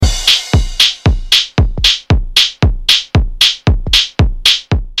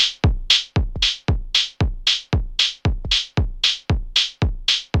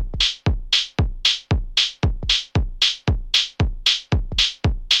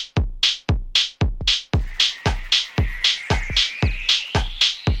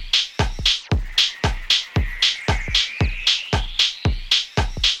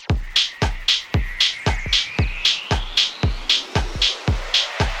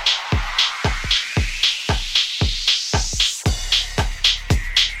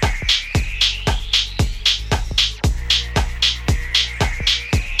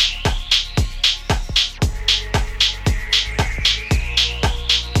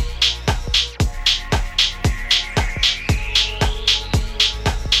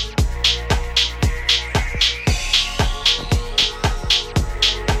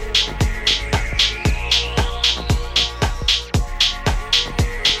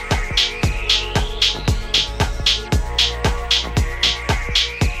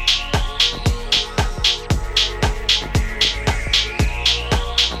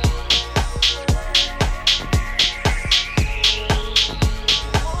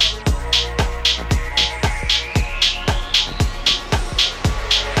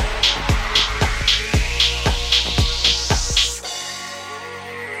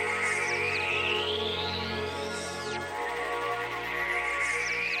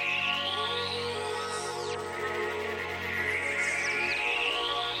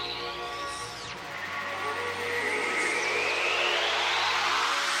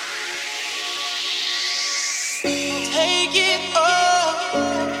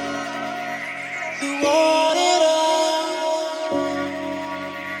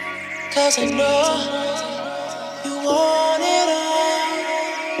'Cause I know you want it all.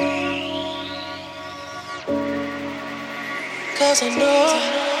 'Cause I know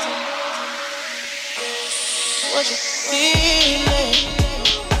what you're feeling,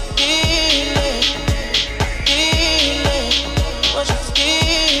 feeling, feeling, what you're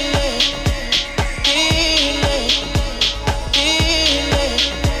feeling, feeling, feeling,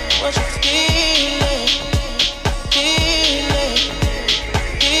 what you're feeling, feeling,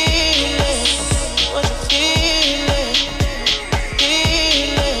 feeling, what you're feeling,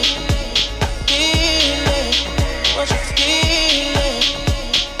 feeling, feeling, what you're feeling,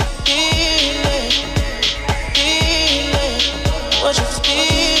 feeling, feeling, what you're feeling.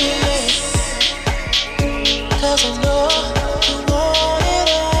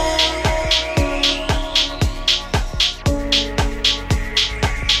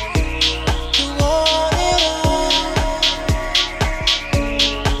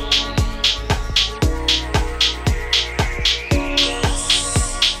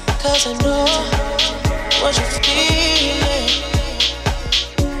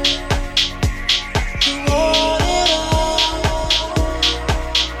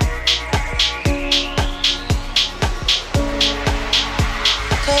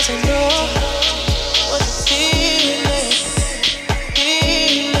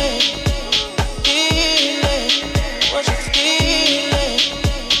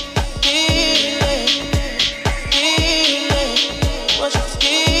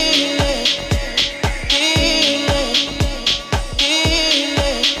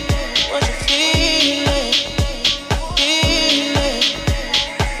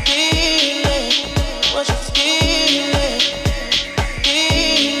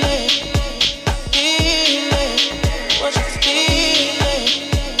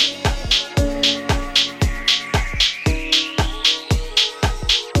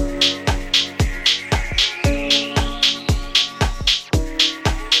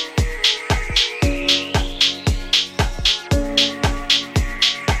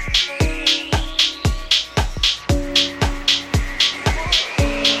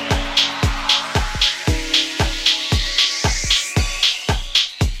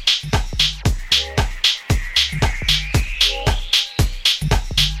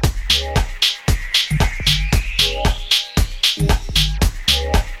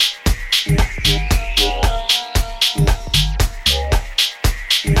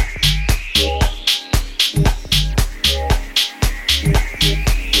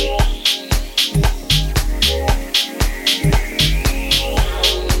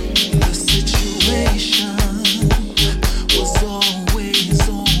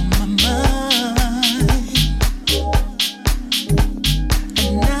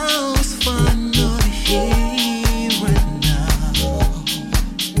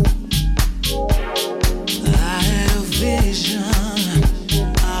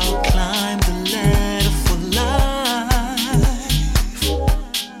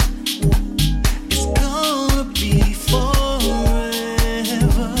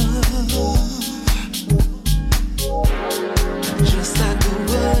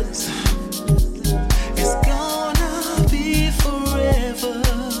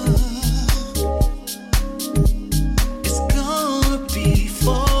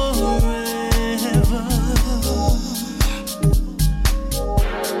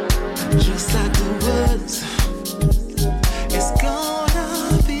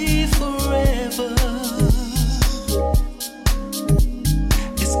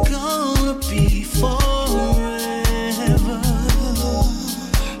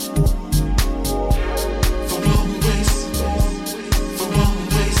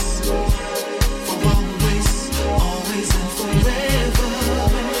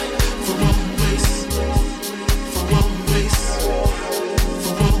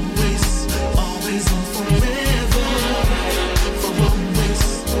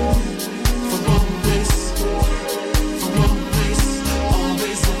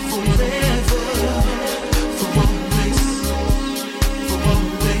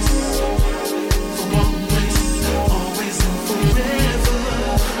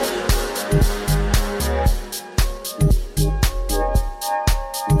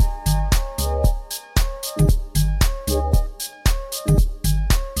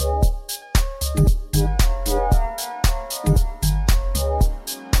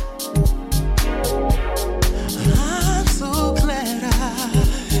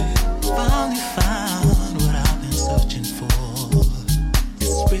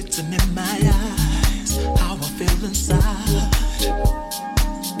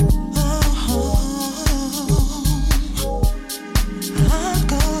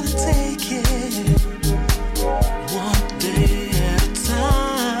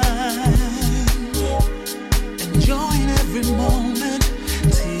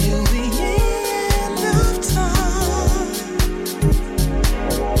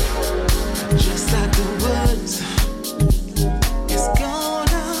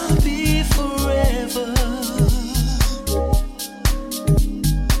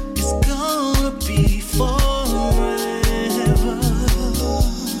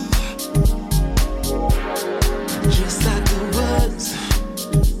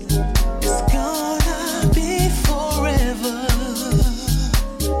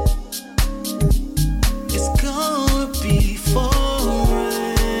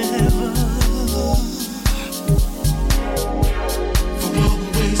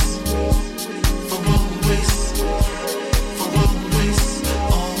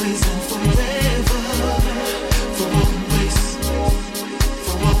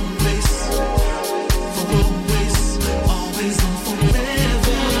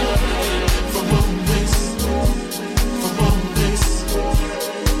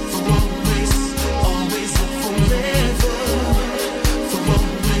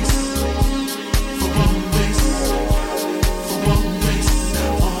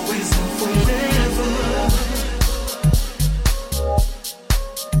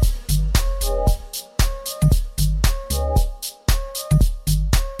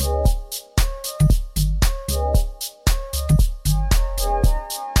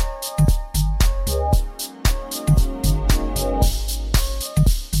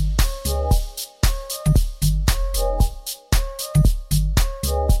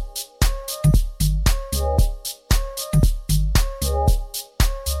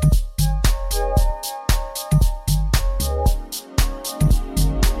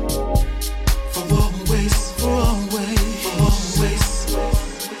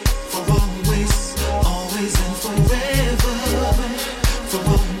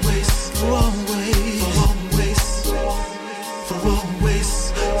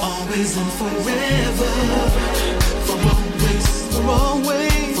 always and forever. For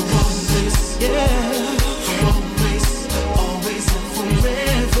always, yeah. For always, always and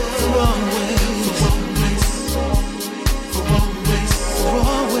forever. For always,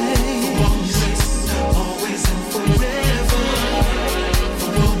 always and forever.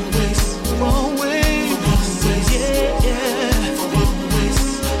 For always, yeah. For always,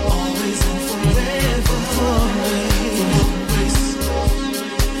 always and forever. For always,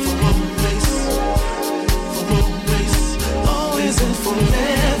 always and forever.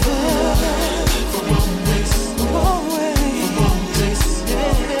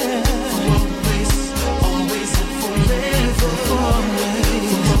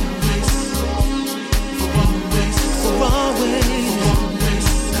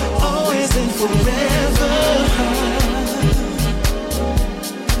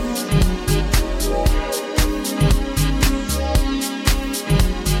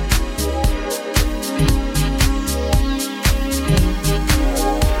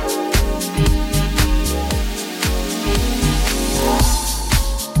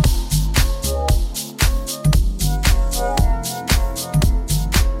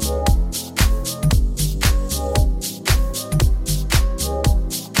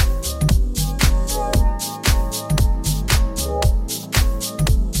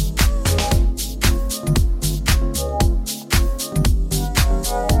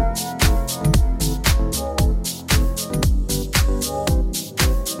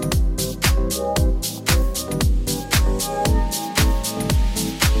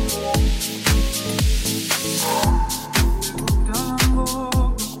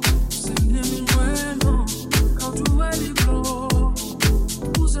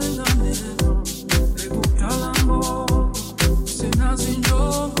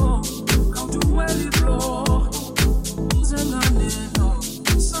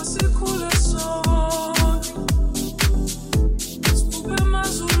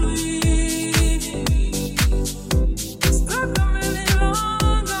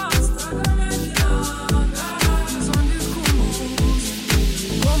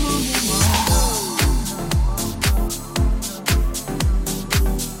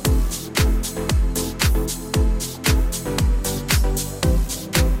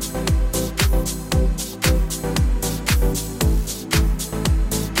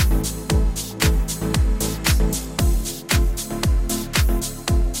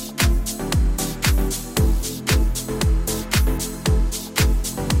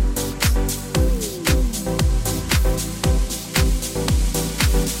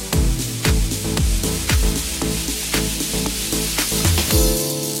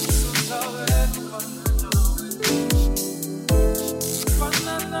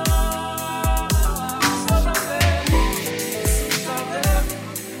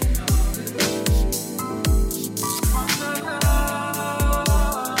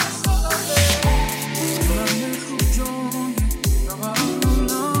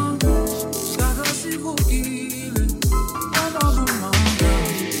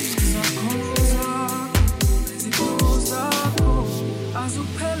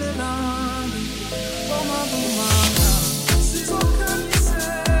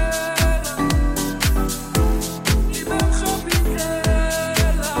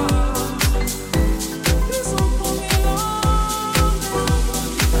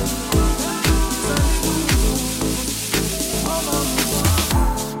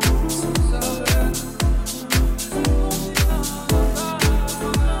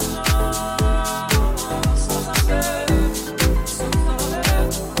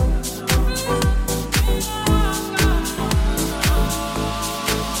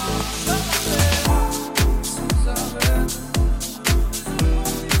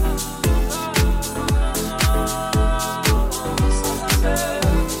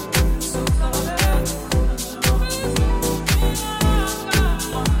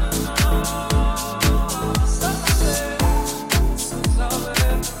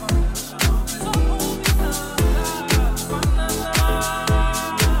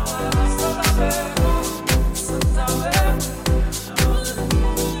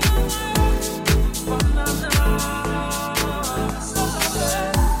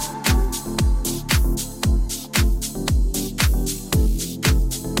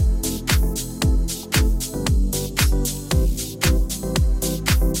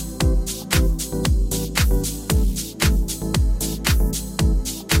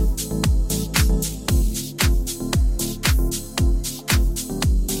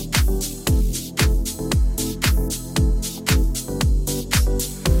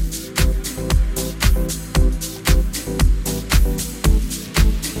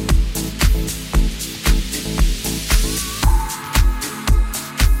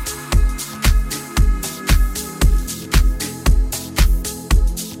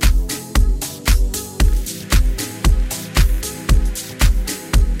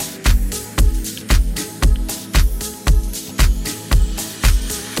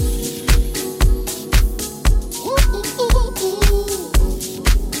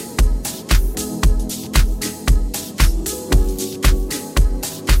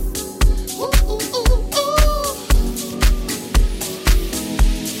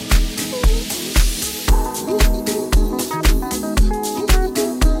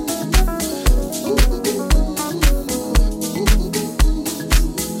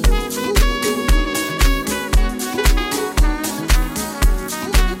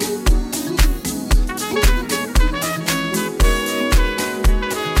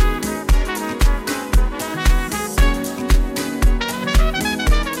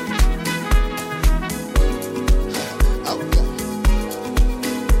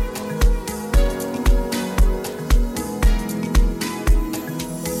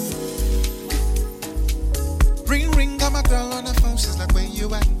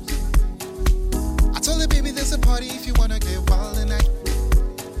 at? I told her, baby, there's a party if you wanna get wild tonight.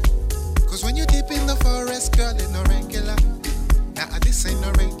 Cause when you're deep in the forest, girl, it's no regular. Nah, this ain't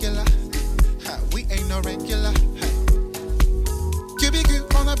no regular. We ain't no regular.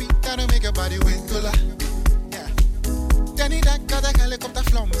 Cubique on the beat, gotta make your body wiggle. Yeah. Denny, that got a helicopter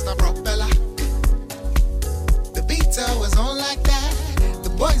flums, the propeller. The beats always on like that. The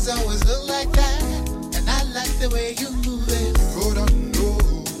boys always look like that. And I like the way you move it. Go down low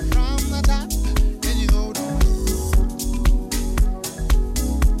from the top, and you go down low.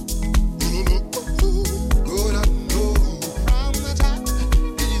 Go down low from the top,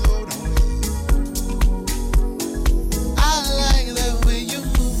 and you go down low. I like the way you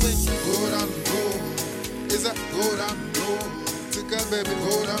move it. Go down low. Is that go down low? Take a baby,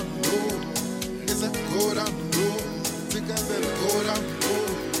 go down low. Is that go down low? Take a baby, go down low.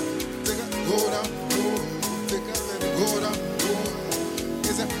 Take a go down low. Take a baby, go down low.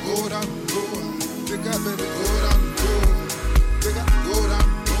 Is that go down low? Take a baby, go down low. Take a go down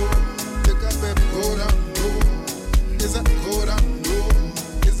low. Take a baby, go down low. Is that go down low?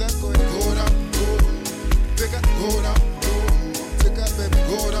 Is that go down low? Take a go down low. Take a baby,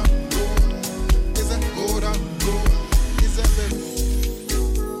 go down low. Is that go down low? Is that baby?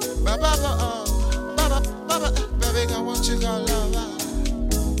 Baba, baba, baba, baby, I want you to love.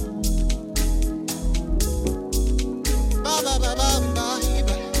 Baba, baba,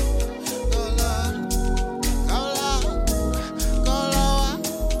 baby, go love, go love, go love.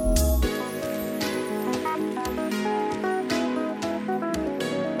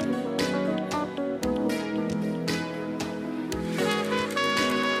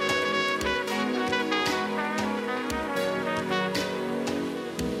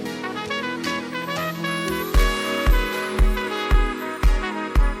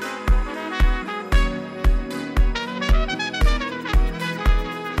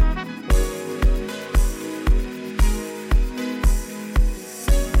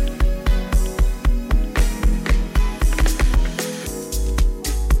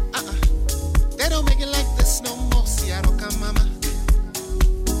 They don't make it like this no more. See, I don't come, mama.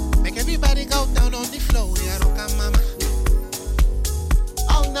 Make everybody go down on the floor. Yeah, I don't come, mama.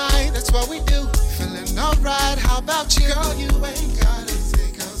 All night, that's what we do. Feeling alright. How about you? Girl, you ain't gotta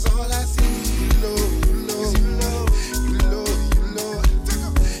say, cause all I see is you low, you low, you low, you low,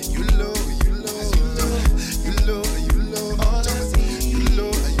 you low, you low, you low, you low, all I see, you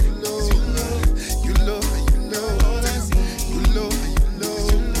low, you low, you low, you low, all I see, you low, you low,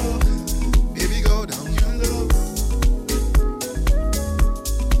 baby, go down, you low.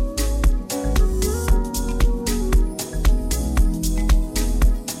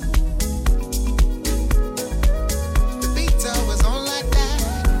 The beats always on like that.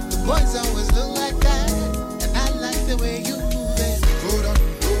 The boys always look like that. And I like the way you move it. Go down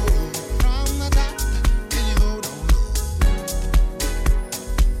low from the top, and you go down low.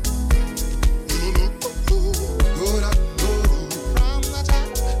 Go down low from the top,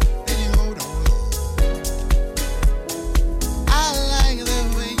 and you go down low. I like the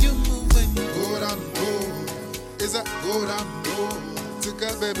way you move it. Go down low. Is that go down low? Take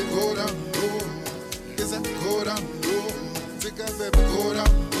a baby, go down low. Is that go down low? Take a baby, go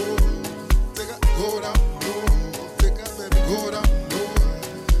down low. Take a go down low. Take a baby, go down low.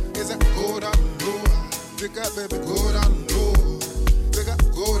 Is that go down low? Take a baby, go down low. Take a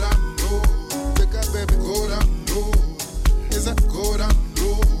go down low. Take a baby, go down low. Is that go down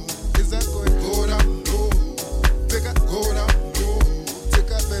low? Is that go down low? Take a go down low.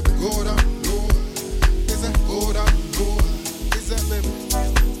 Take a baby, go down low. Is that go down low? Is that baby?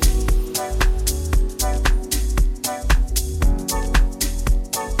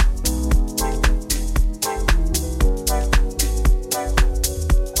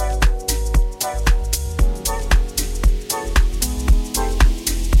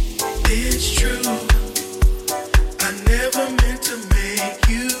 It's true. I never meant to make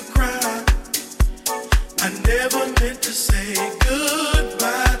you cry. I never meant to say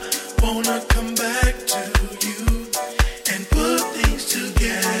goodbye. Wanna come back to you and put things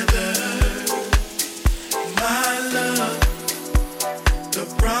together. My love, the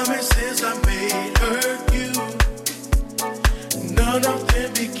promises I made hurt you. None of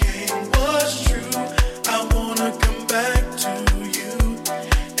them became what's true. I wanna come back to you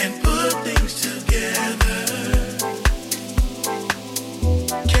and put things together.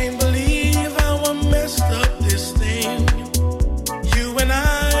 Can't believe how I messed up this thing. You and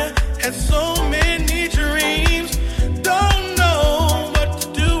I had so many dreams. Don't know what to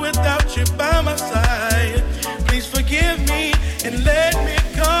do without you by my side. Please forgive me and let me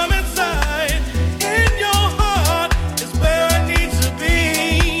come inside. In your heart is where I need to be.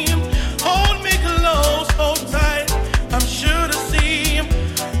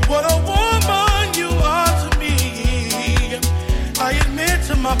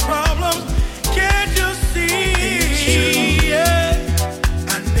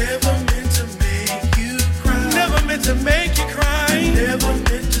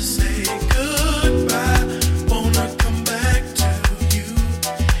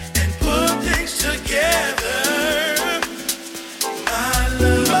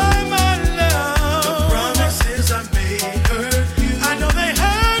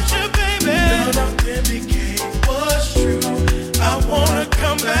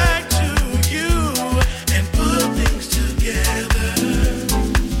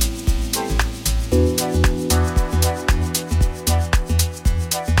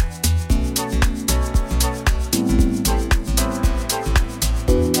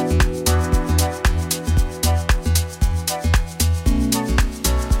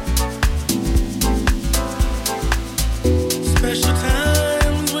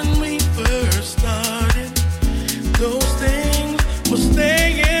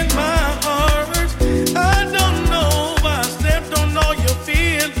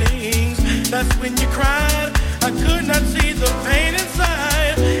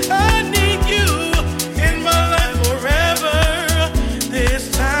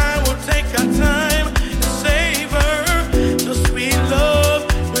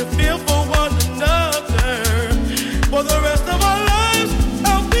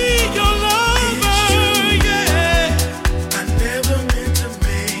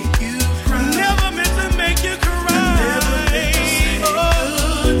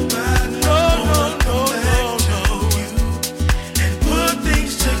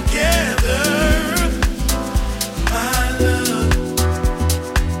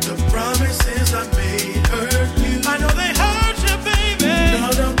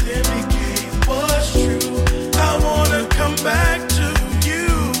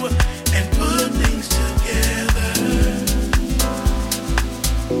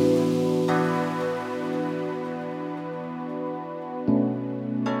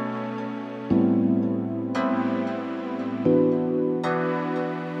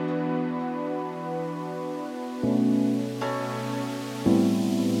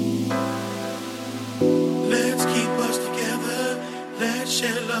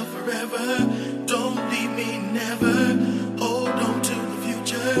 share love forever. Don't leave me never. Hold on to the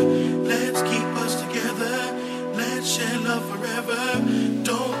future. Let's keep us together. Let's share love forever.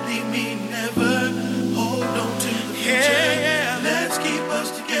 Don't leave me never. Hold on to the future. Yeah. Let's keep us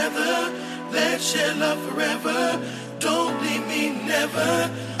together. Let's share love forever. Don't leave me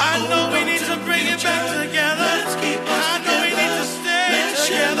never. I know we need to bring it back together. Let's keep us together. I know we need to stay together.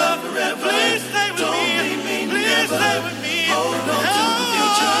 Share love forever. Please stay with me. Don't leave me never. Please stay with me. Hold on to the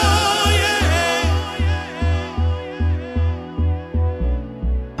future.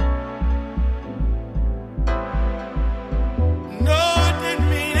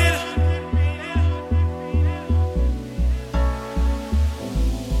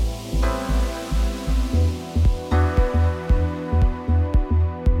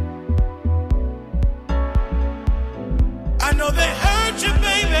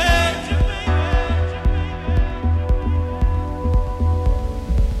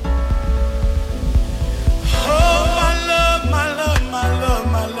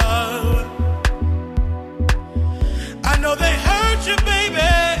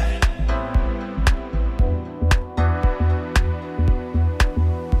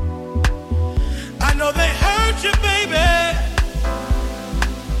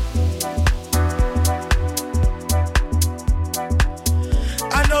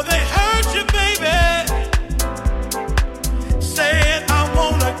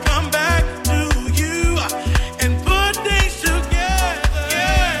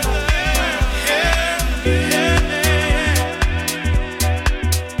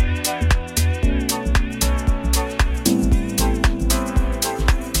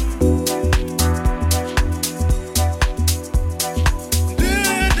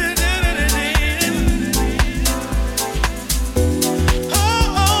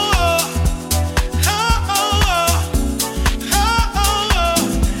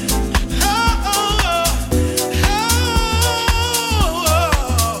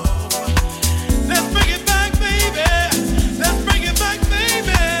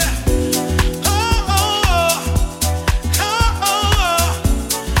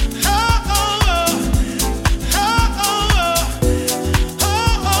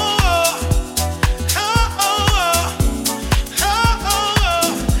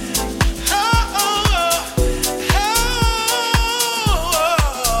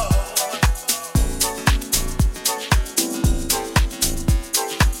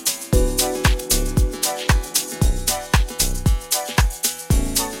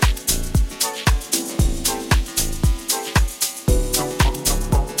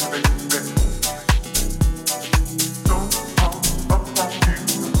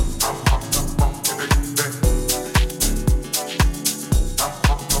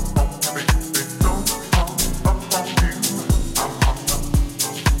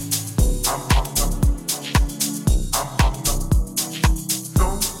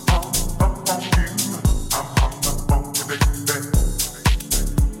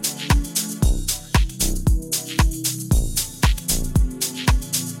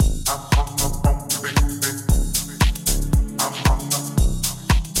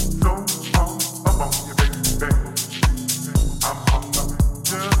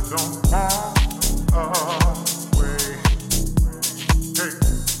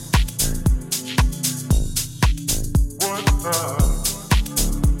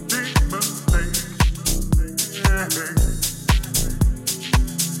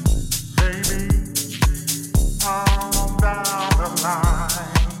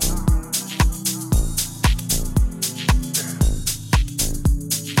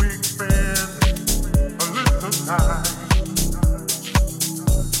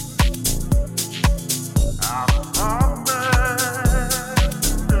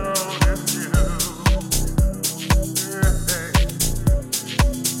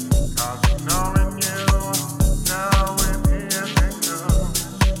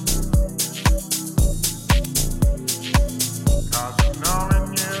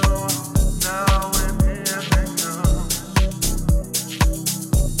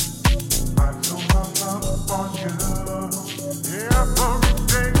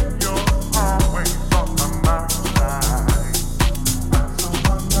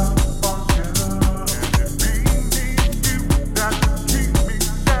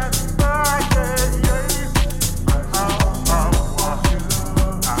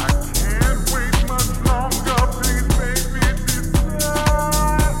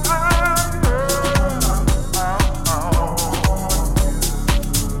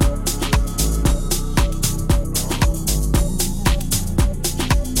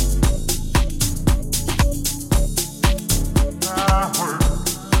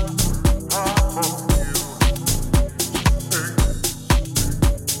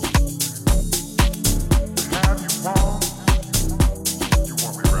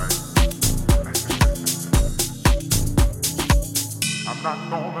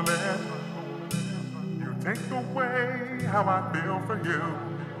 loneliness. You take away how I feel for you.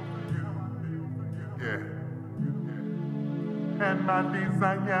 Yeah. And my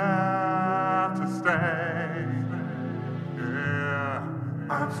desire to stay. Yeah.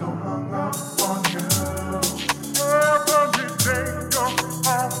 I'm so hung up on you. Every day you're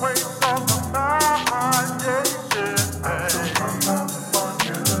always on my mind. Yeah, yeah. I'm so hung up on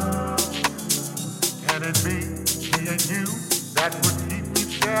you. Can it be me and you that would keep me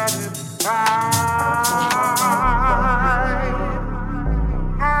satisfied?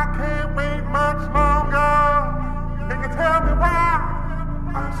 I can't wait much longer. Can you tell me why?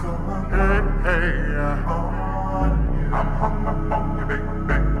 I'm so hung up on you. I'm hung up on you, baby.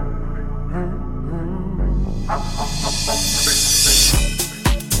 I'm hung up on you, baby.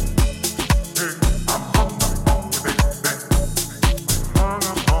 I'm hung up on you, baby. Hung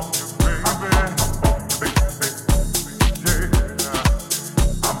up on you, baby. I'm hung up on you, baby. Yeah.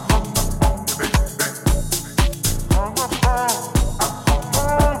 I'm hung up on you, baby. Hung up on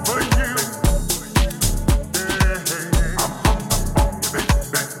over you. Yeah. I'm hung up on you, baby.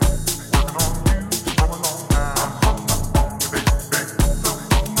 Working on you for a long time. I'm hung up on you, baby. So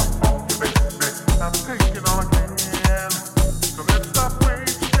hung up on you, baby. I'm taking all I can. So let's stop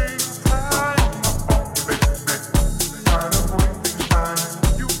wasting time. Tired of wasting time.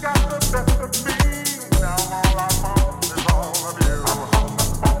 You got the best of me. Now all I want is all of you. I'm hung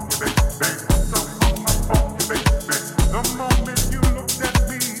up on you, baby. So hung up on you, baby. The moment you looked at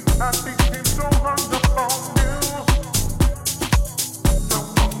me, I became so hung up on you. So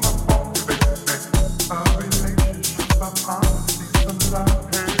hung up on you, baby. A relationship of honesty, some love,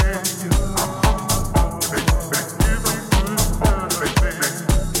 hey, from you. I'm hung up on you, baby. Give me good love, baby.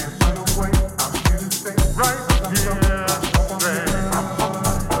 Can't run away, I'm here to stay right here. I'm hung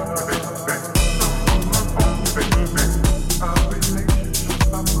up on you, baby. So hung up on you, baby. A relationship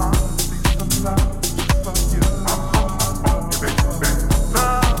of honesty, some love, from you. I'm hung up on you, baby.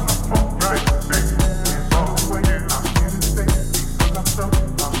 Love, right, baby. Can't run away, I'm here to stay because I'm so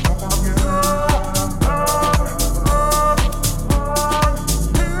hung up on you.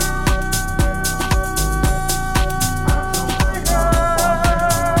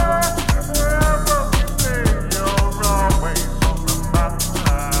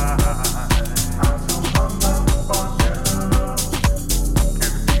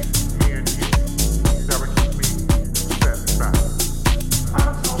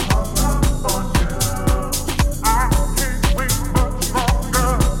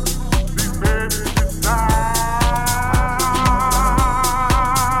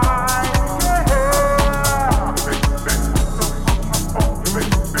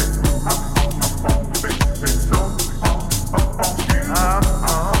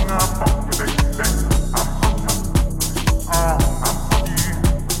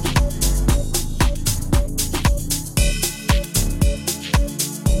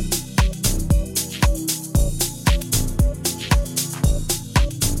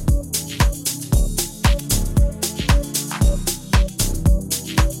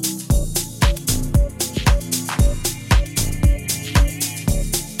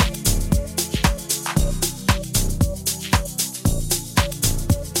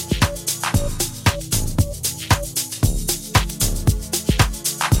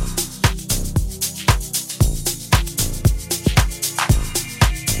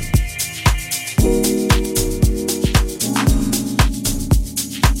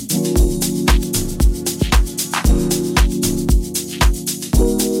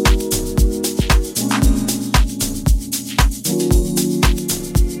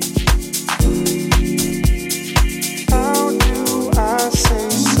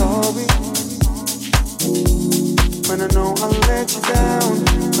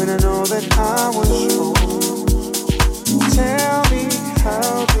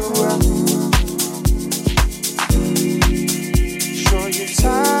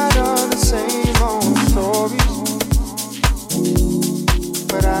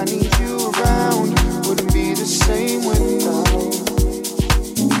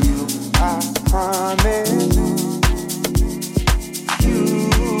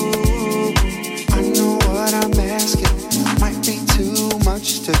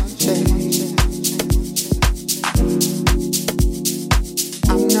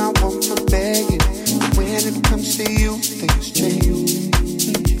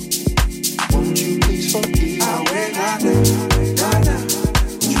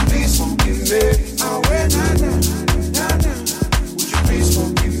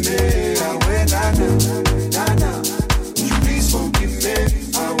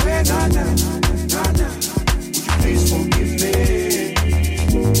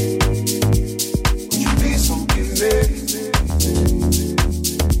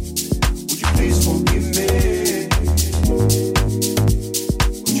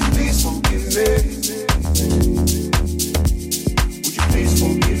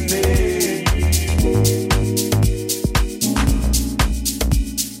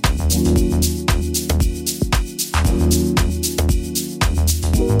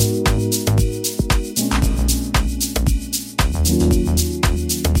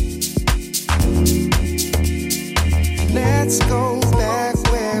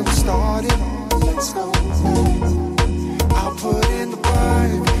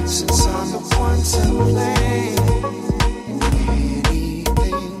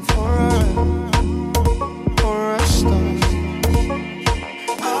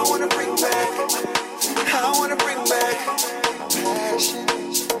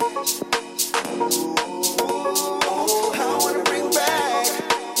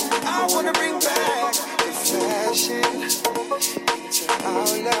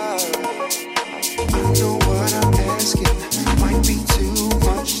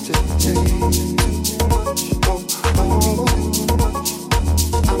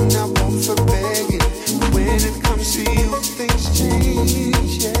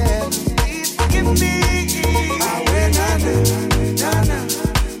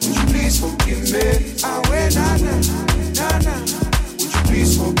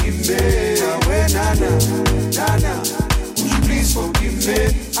 please forgive me? Awe nana, nana. Would you please forgive me?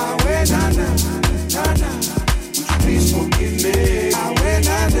 Awe nana, nana. Would you please forgive me? Awe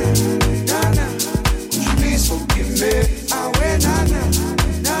nana, nana. Would you please forgive me? Awe nana,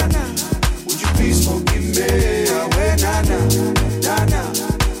 nana. Would you please forgive me? Awe nana, nana.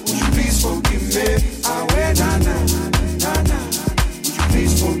 Would you please forgive me? Awe nana, nana. Would you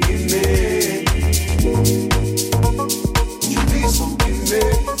please forgive me? Would you please forgive me?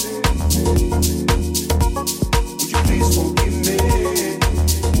 Would you please forgive me?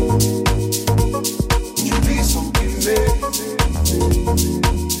 Would you please forgive me?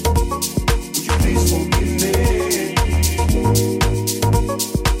 Would you please forgive me?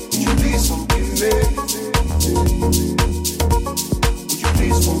 Would you please forgive me? Would you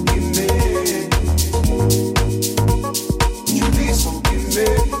please forgive me? Would you please forgive me?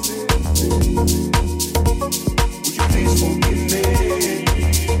 Would you please forgive me?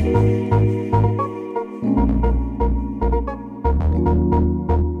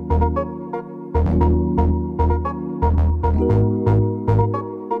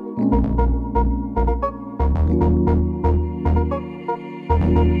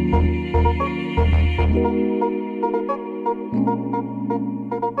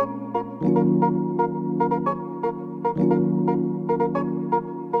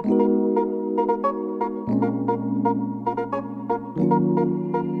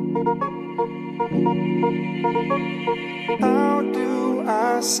 How do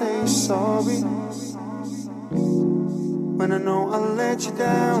I say sorry when I know I let you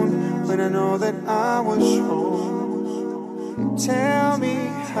down, when I know that I was wrong? Tell me,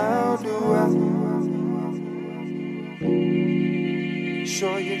 how do I?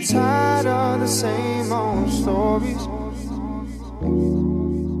 Sure you're tired of the same old stories,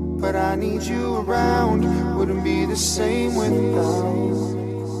 but I need you around. Wouldn't be the same without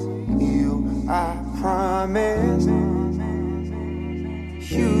you, I promise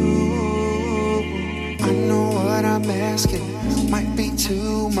you. I know what I'm asking might be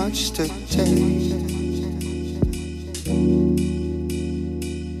too much to take.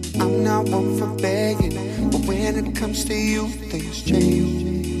 I'm not one for begging, but when it comes to you, things change.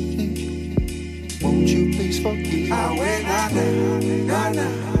 Won't you please forgive? Awe nana, nana.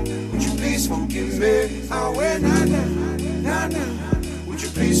 Would you please forgive me? Awe nana, nana. Would you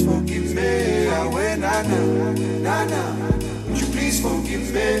please forgive me? Awe nana, nana. Would you please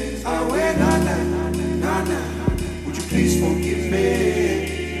forgive me? Awe nana, nana. Would you please forgive me?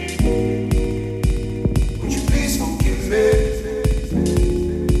 Would you please forgive me?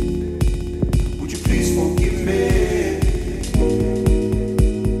 Would you please forgive me?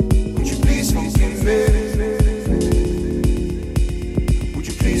 Would you please forgive me? Would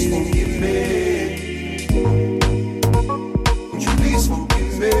you please forgive me? Would you please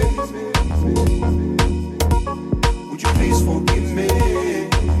forgive me? Would you please forgive me?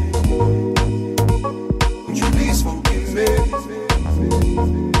 Would you please forgive me?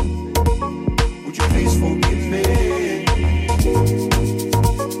 Would you please forgive me?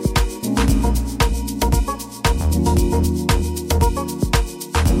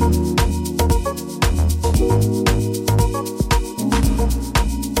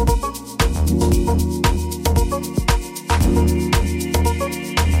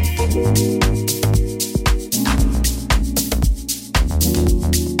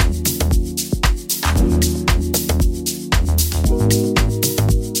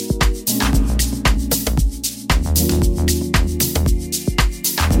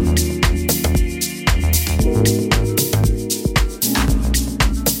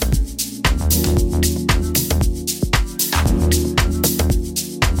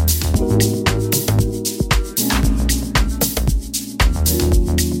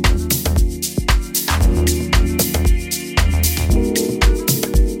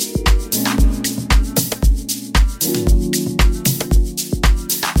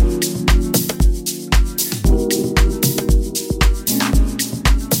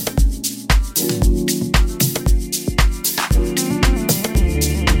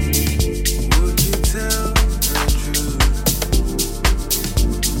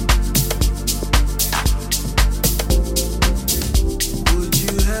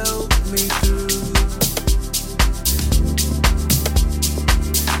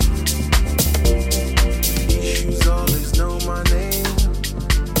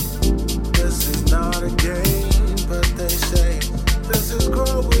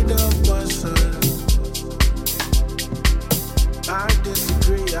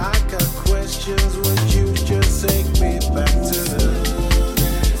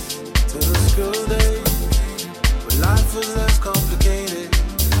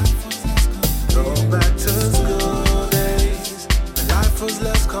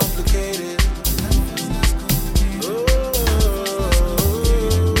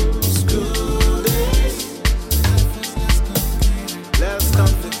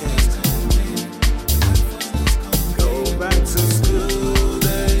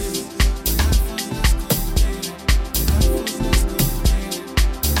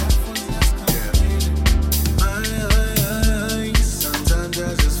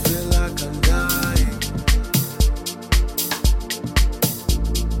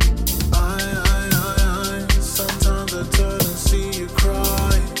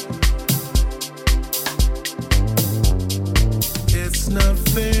 not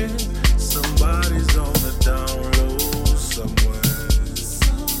fair. Somebody's on the down low somewhere.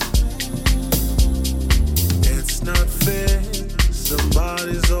 It's not fair.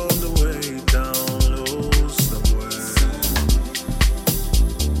 Somebody's on the way down low somewhere.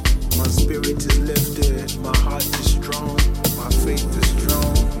 My spirit is lifted, my heart is strong, my faith is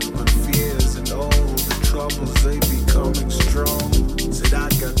strong, but fears and all the troubles, they becoming strong. Said I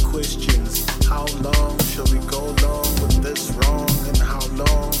got questions, how long shall we go along with this wrong? And how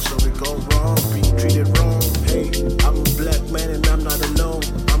long shall we go wrong, be treated wrong? Hey, I'm a black man and I'm not alone.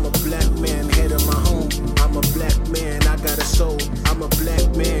 I'm a black man, head of my home. I'm a black man, I got a soul. I'm a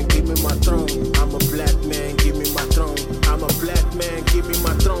black man, give me my throne. I'm a black man, give me my throne. I'm a black man, give me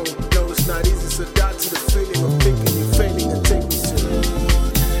my throne. No, it's not easy, so die to the feeling of thinking you're failing and take me to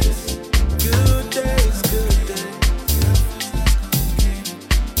good days, good days.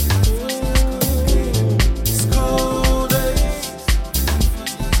 School days.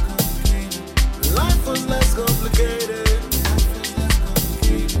 Life was less complicated.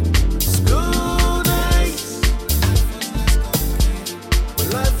 School days.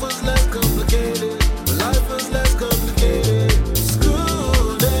 Life was less complicated. Life was less complicated.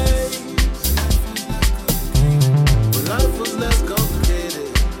 School days. Life was less complicated.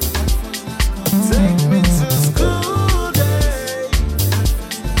 Take me to school days.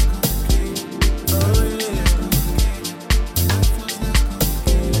 Oh yeah.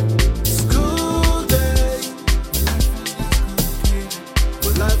 School days.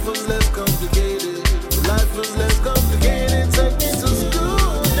 But life was less complicated. Life was less complicated. Take me to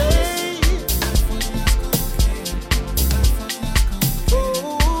school days. Oh,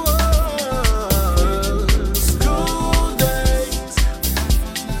 school days.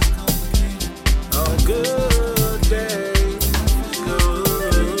 Oh, good days. Good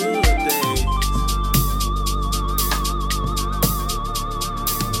days.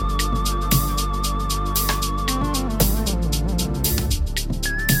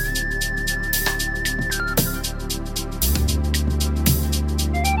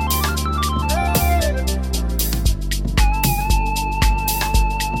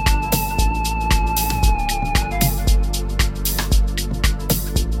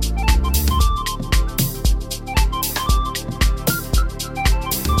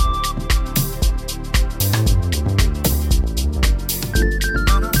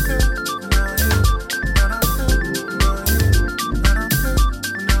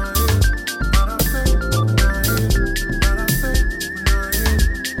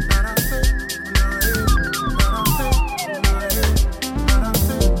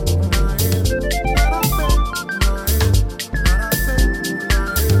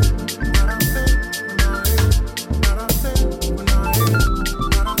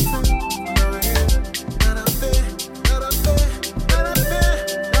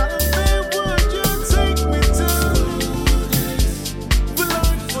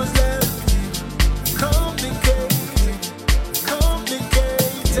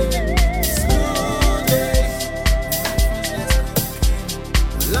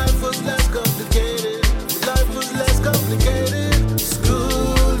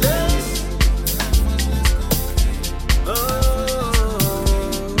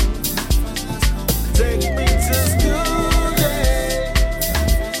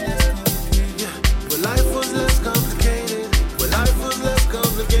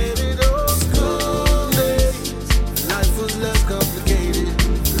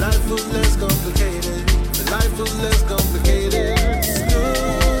 Life was less complicated.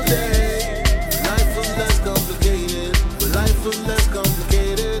 School days.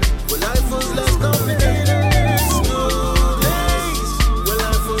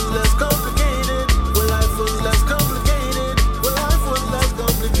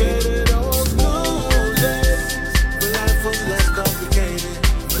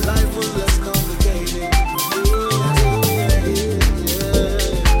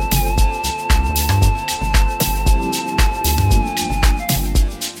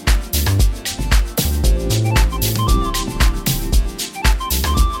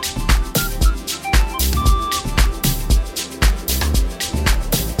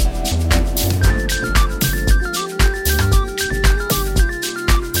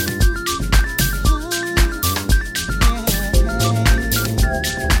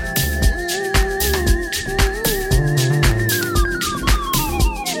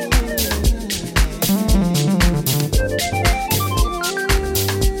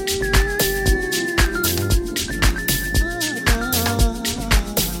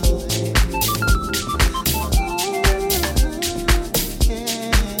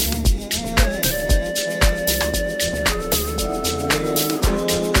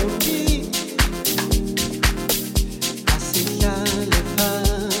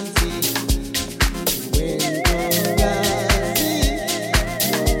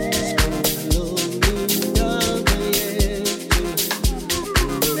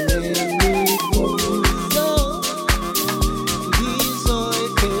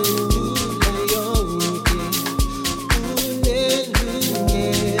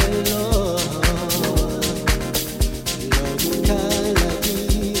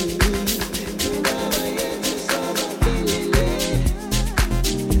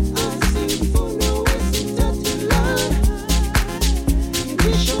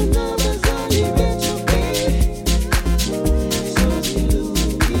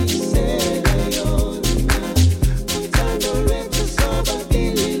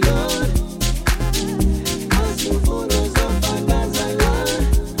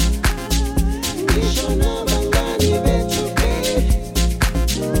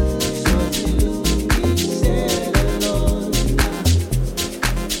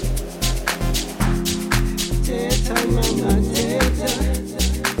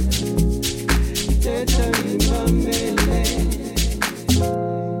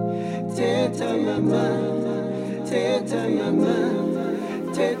 Thetha mama, Thetha mama,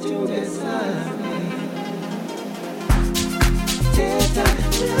 Thetha ungesabi. Thetha,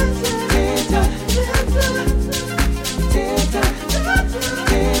 Thetha, Thetha,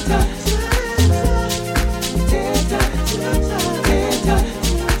 Thetha,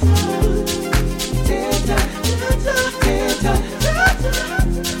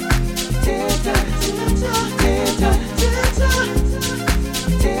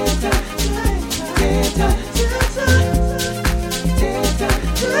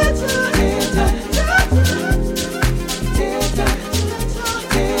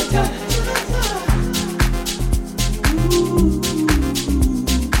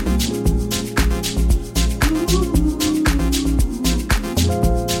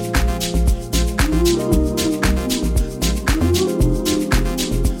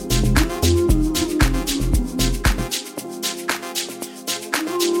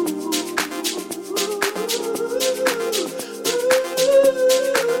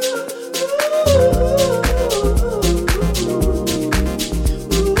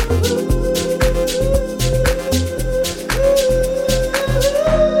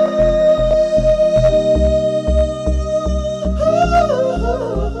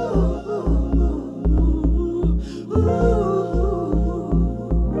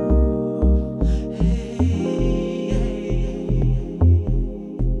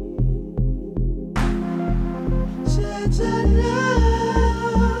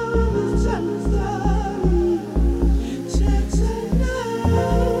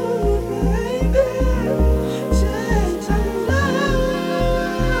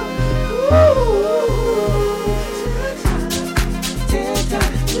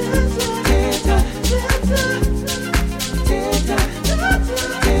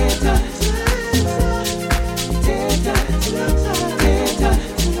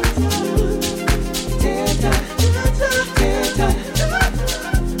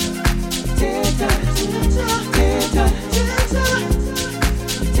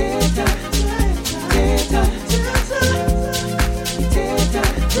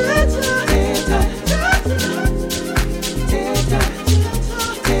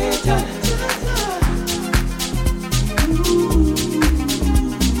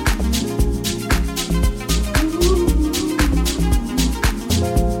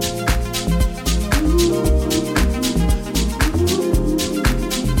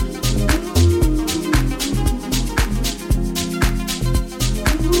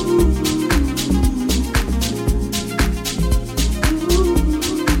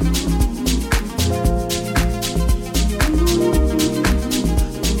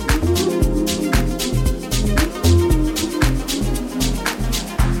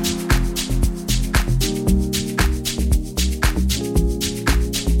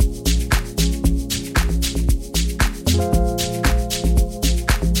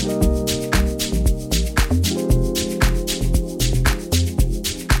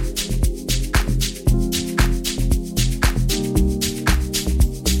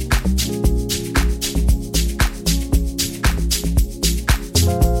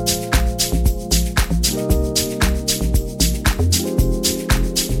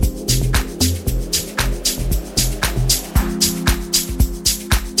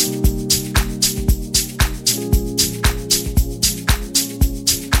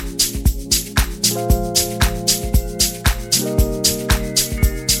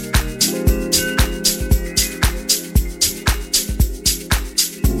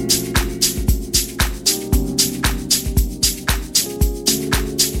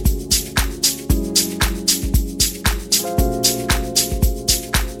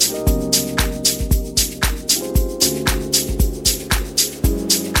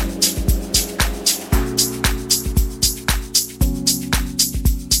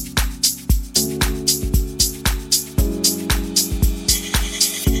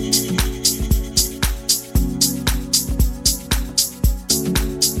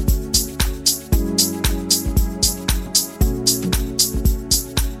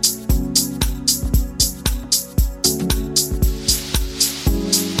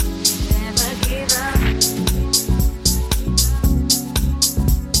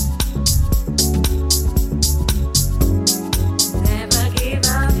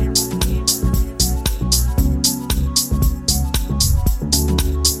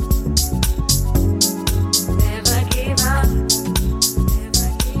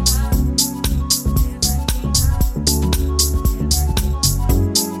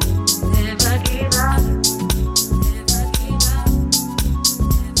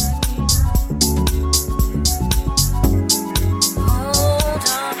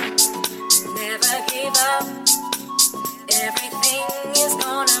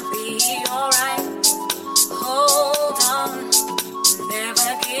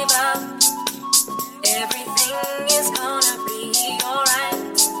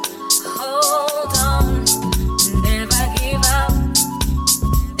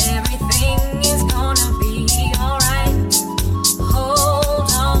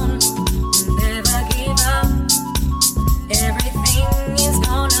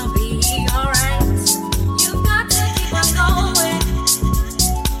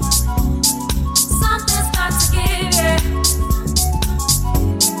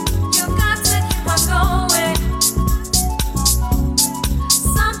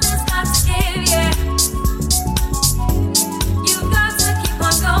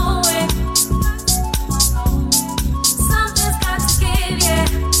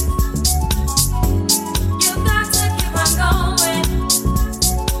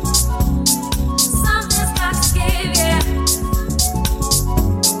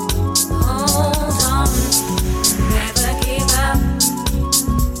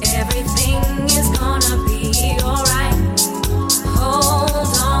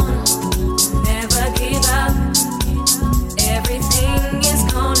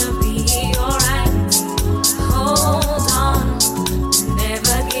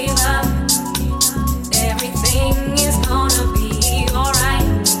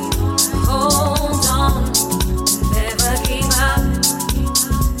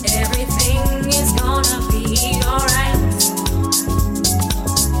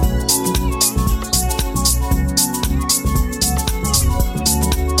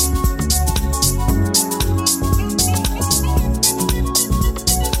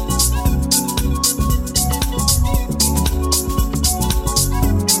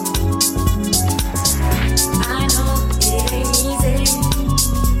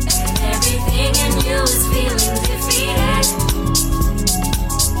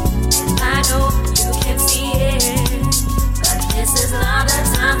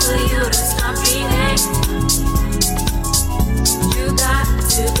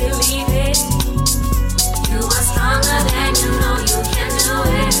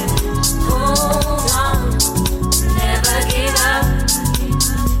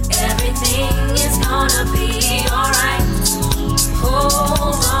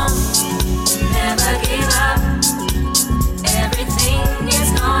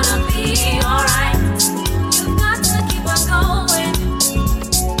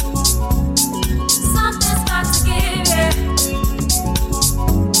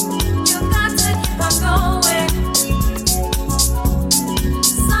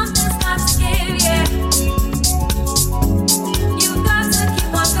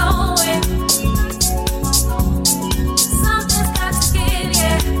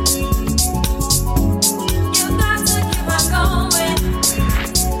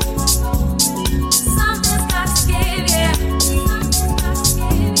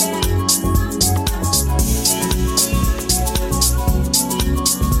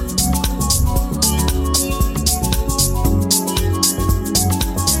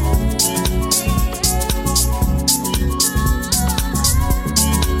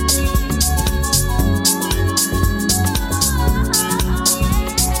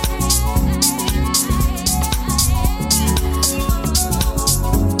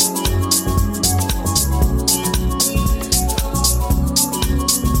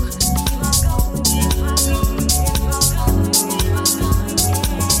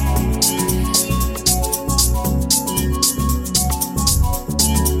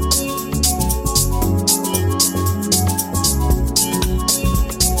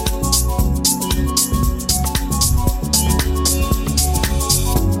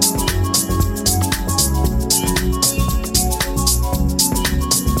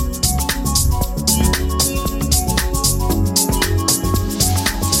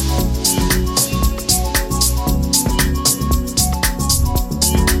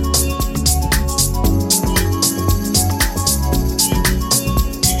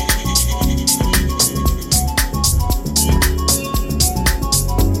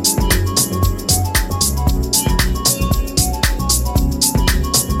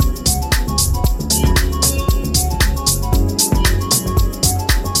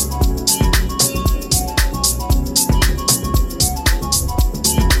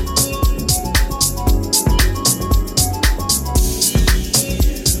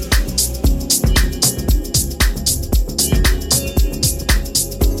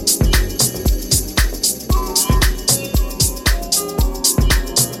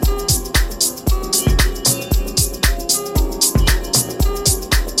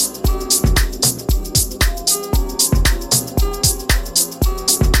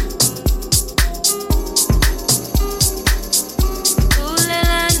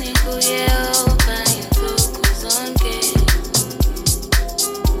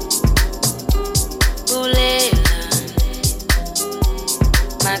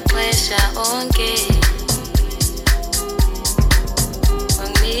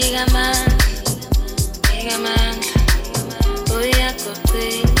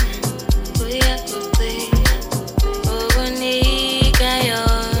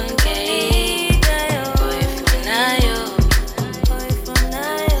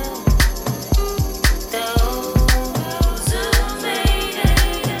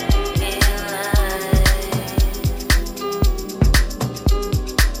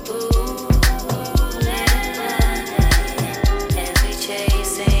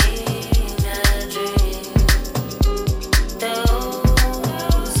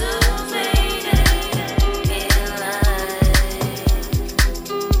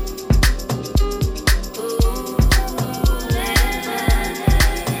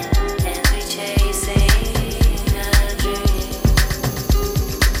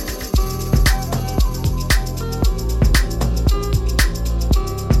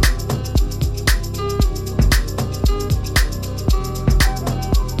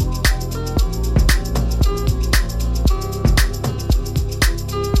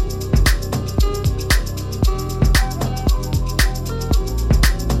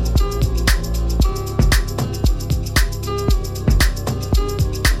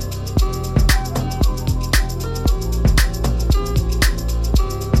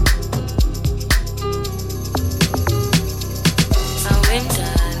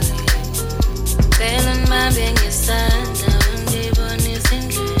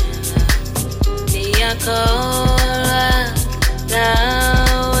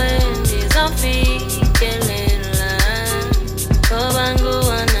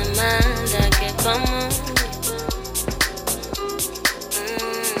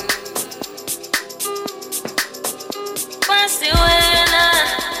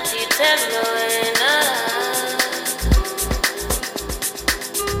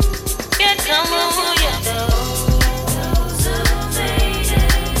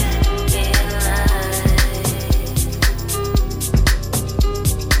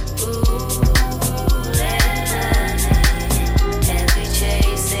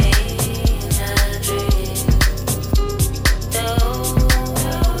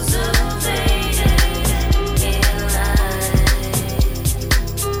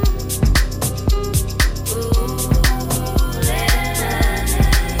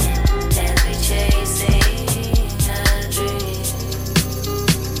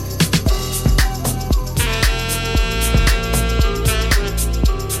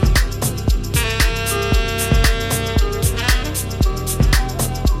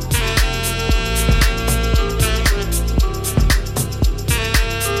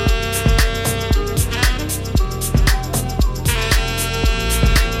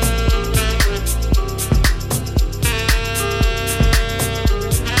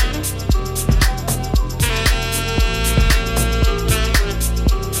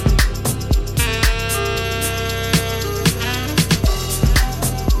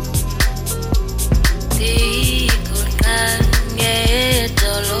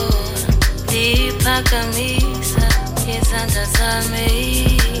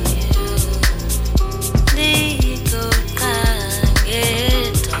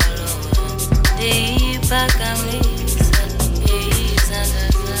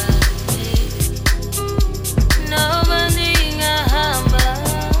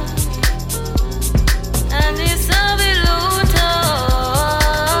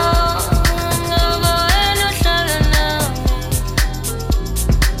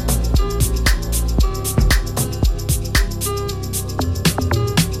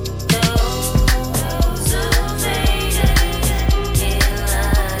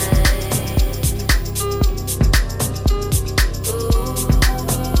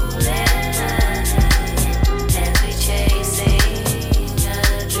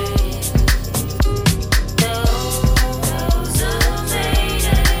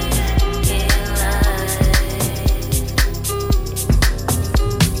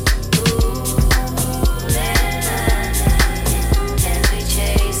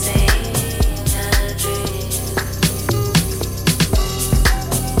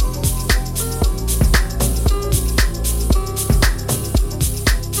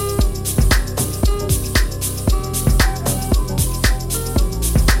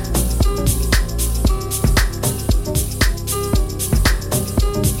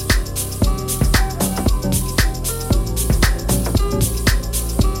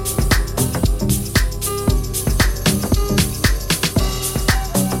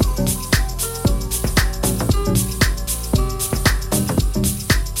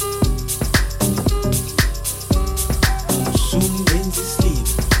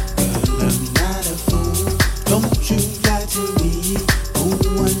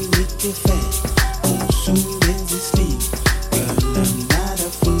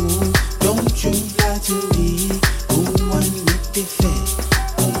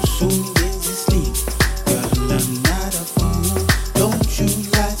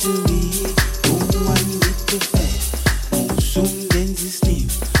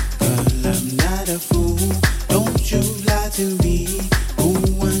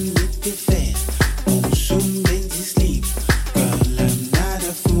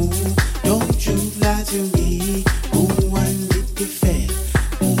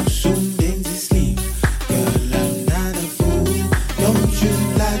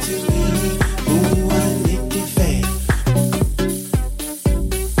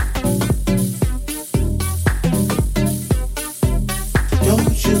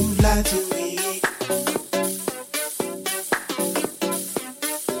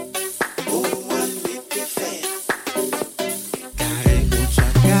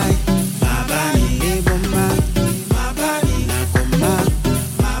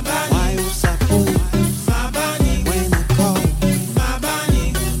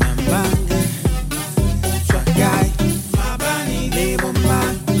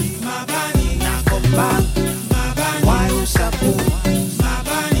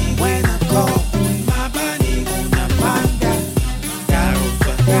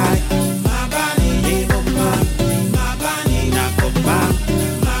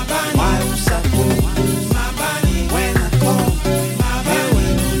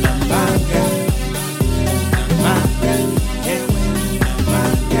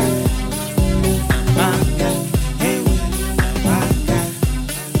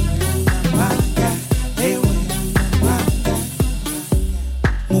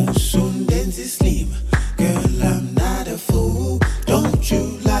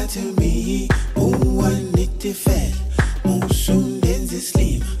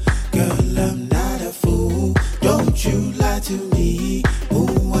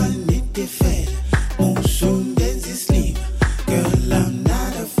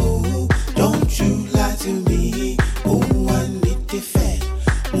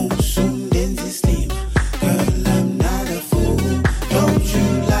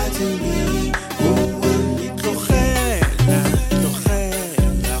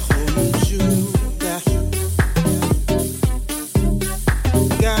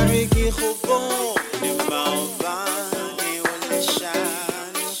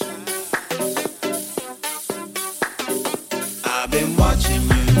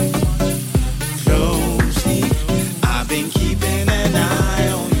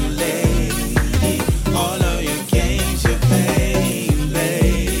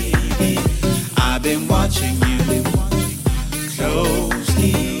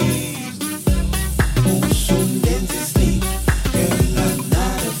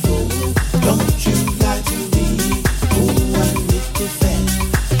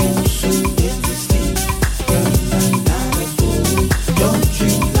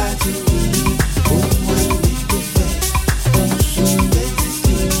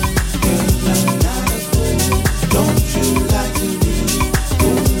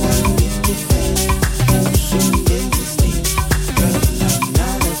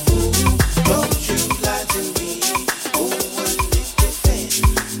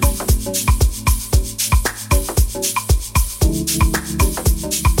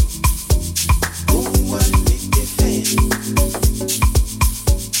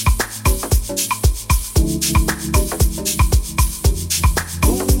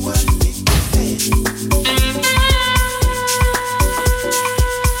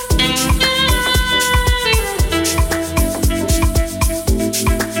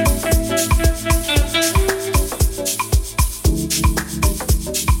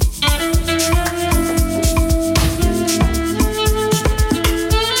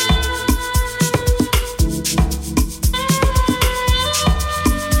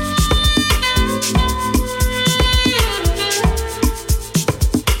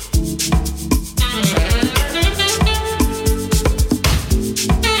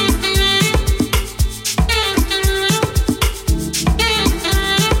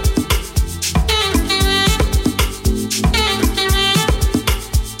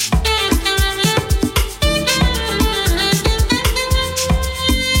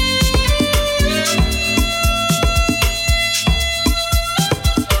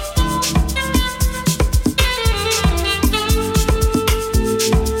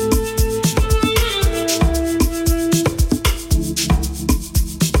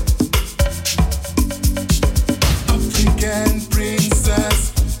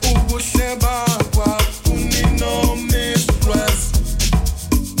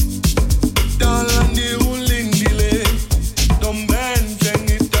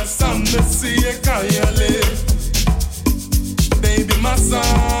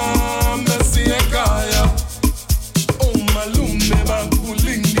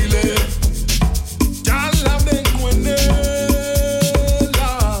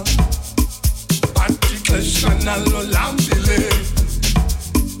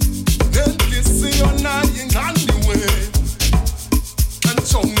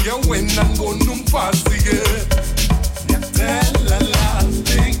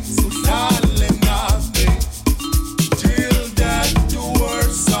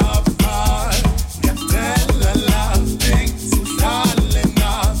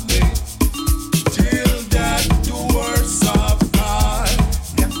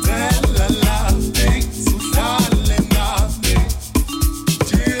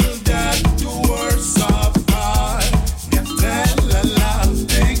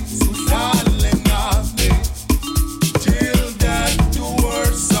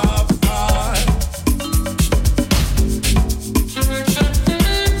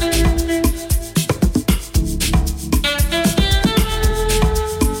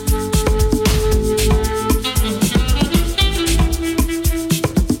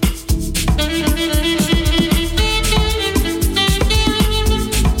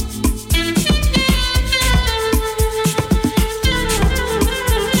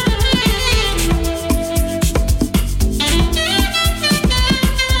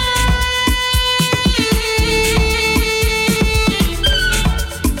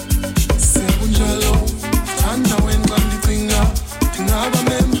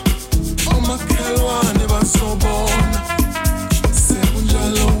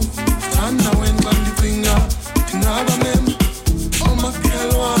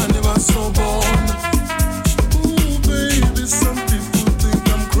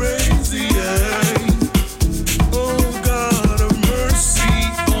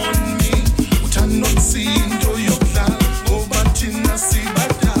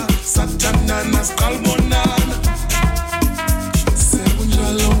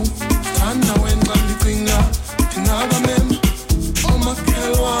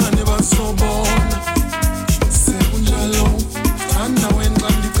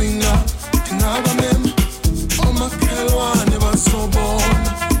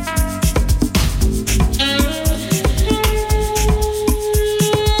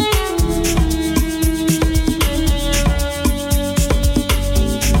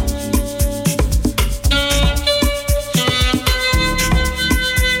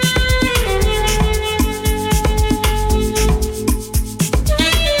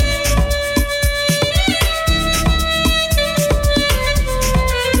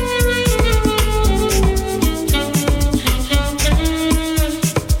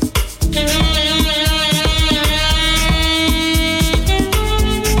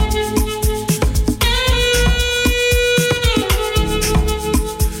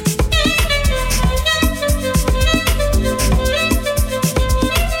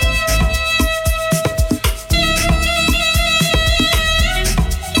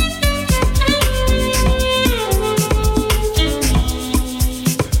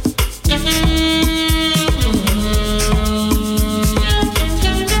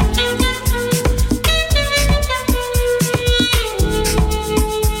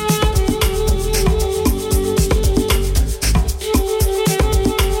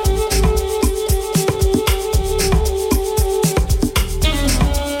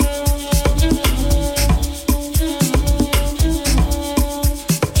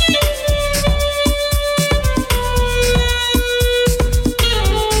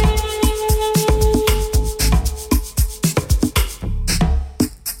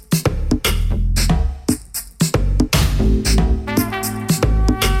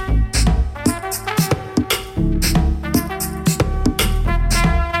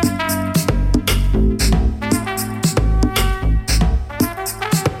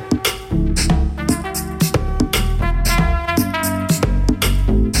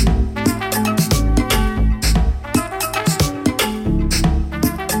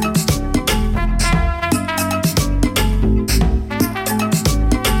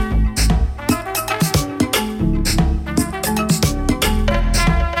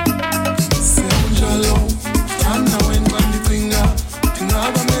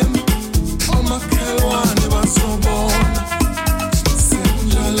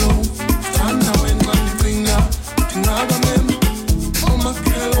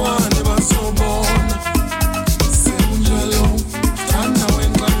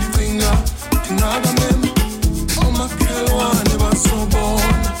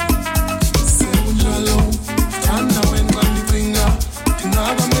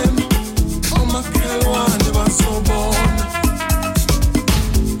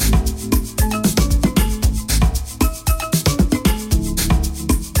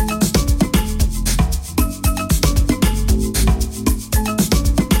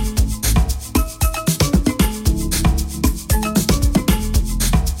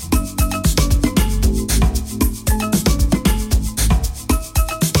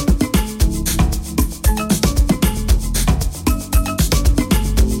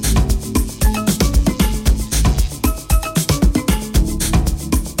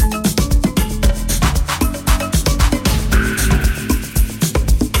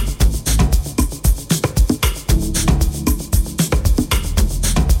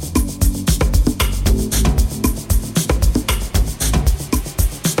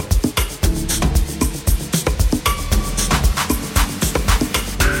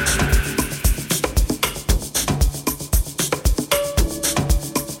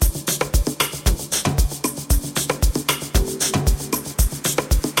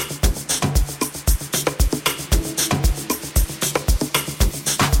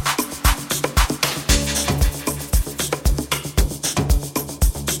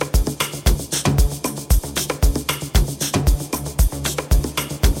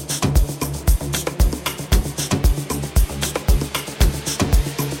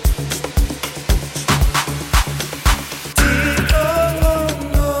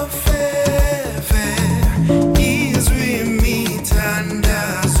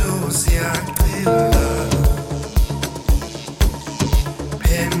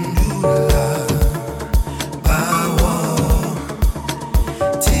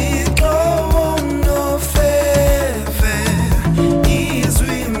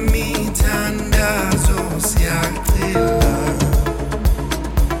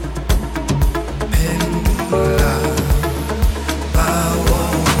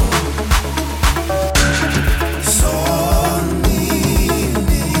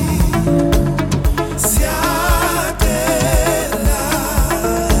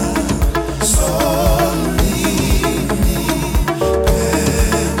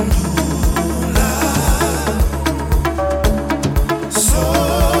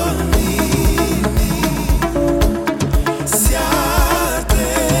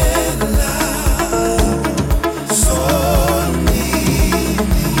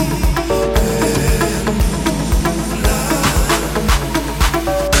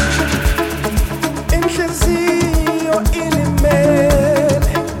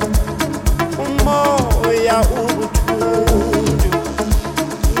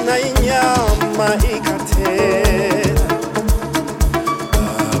 yona inyama ikhathela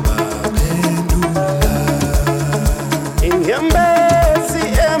babaphendula ingembezi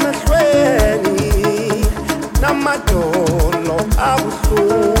emehlweni namadolo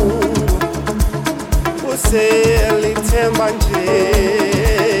abuhlungu uselithemba nje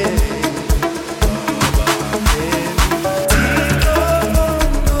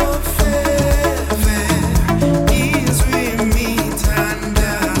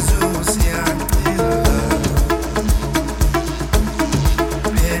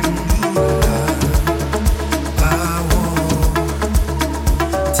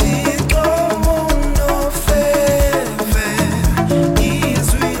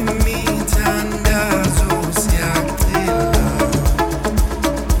Yeah.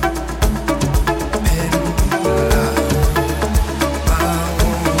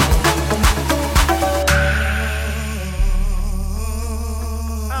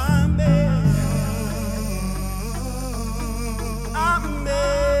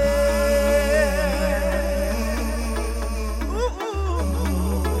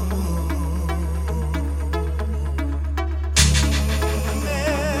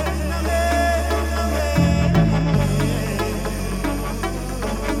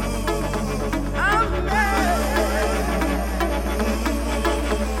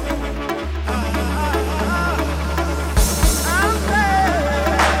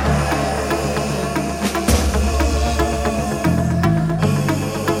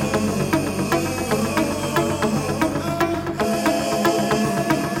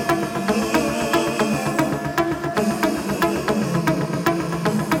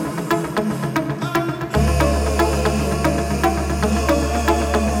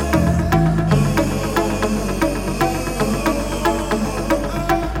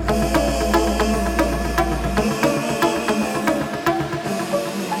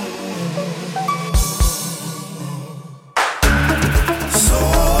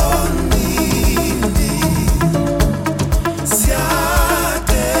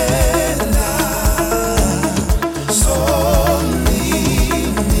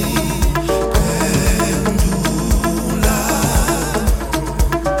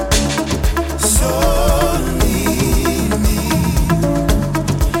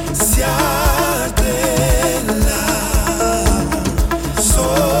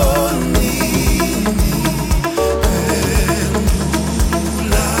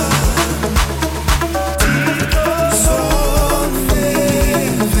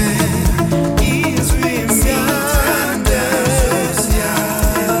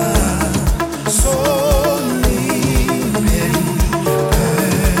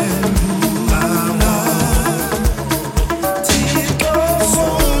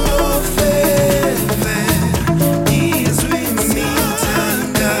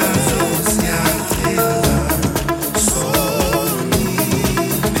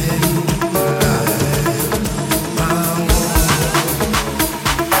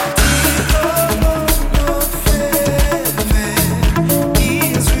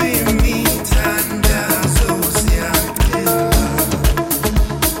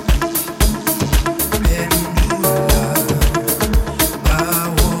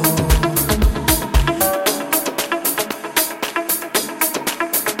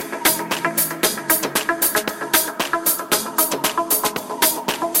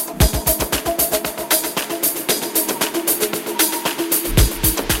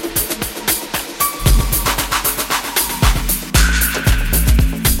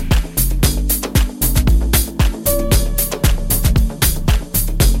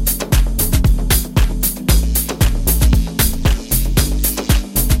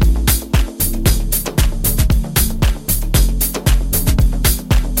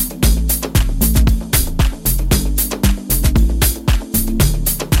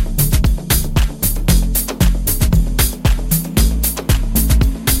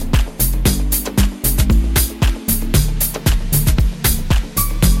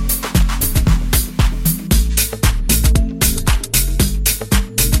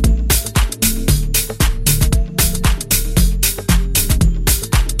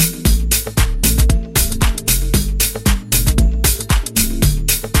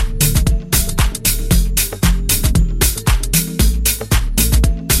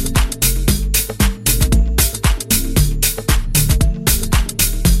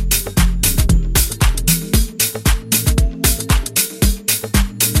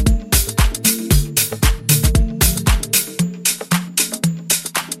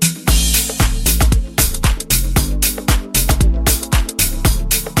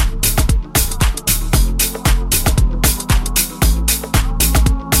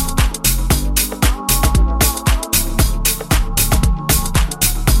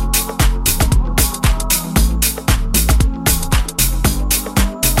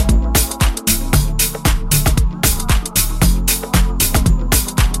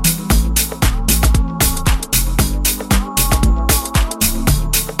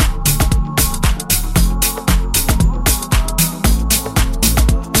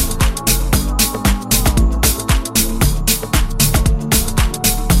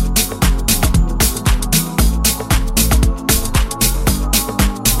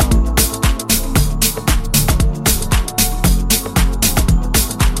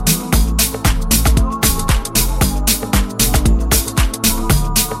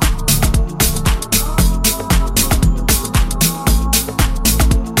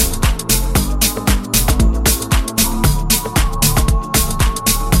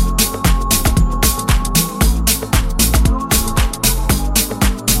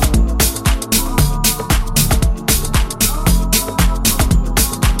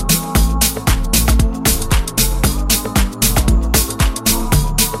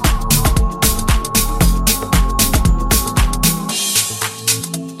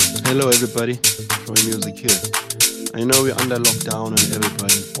 Hello everybody, Chromatic here. I know we're under lockdown and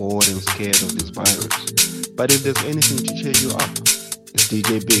everybody's bored and scared of this virus. But if there's anything to cheer you up, it's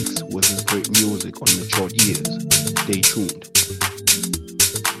DjBiggz with his great music on Matured Years. Stay tuned.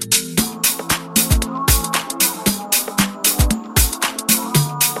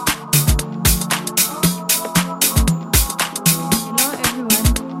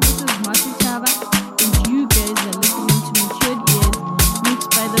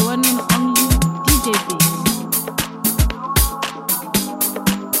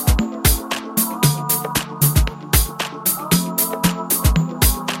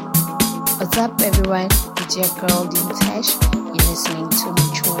 What's up, everyone? It's your girl, Intagilos. You're listening to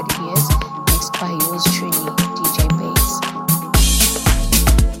me.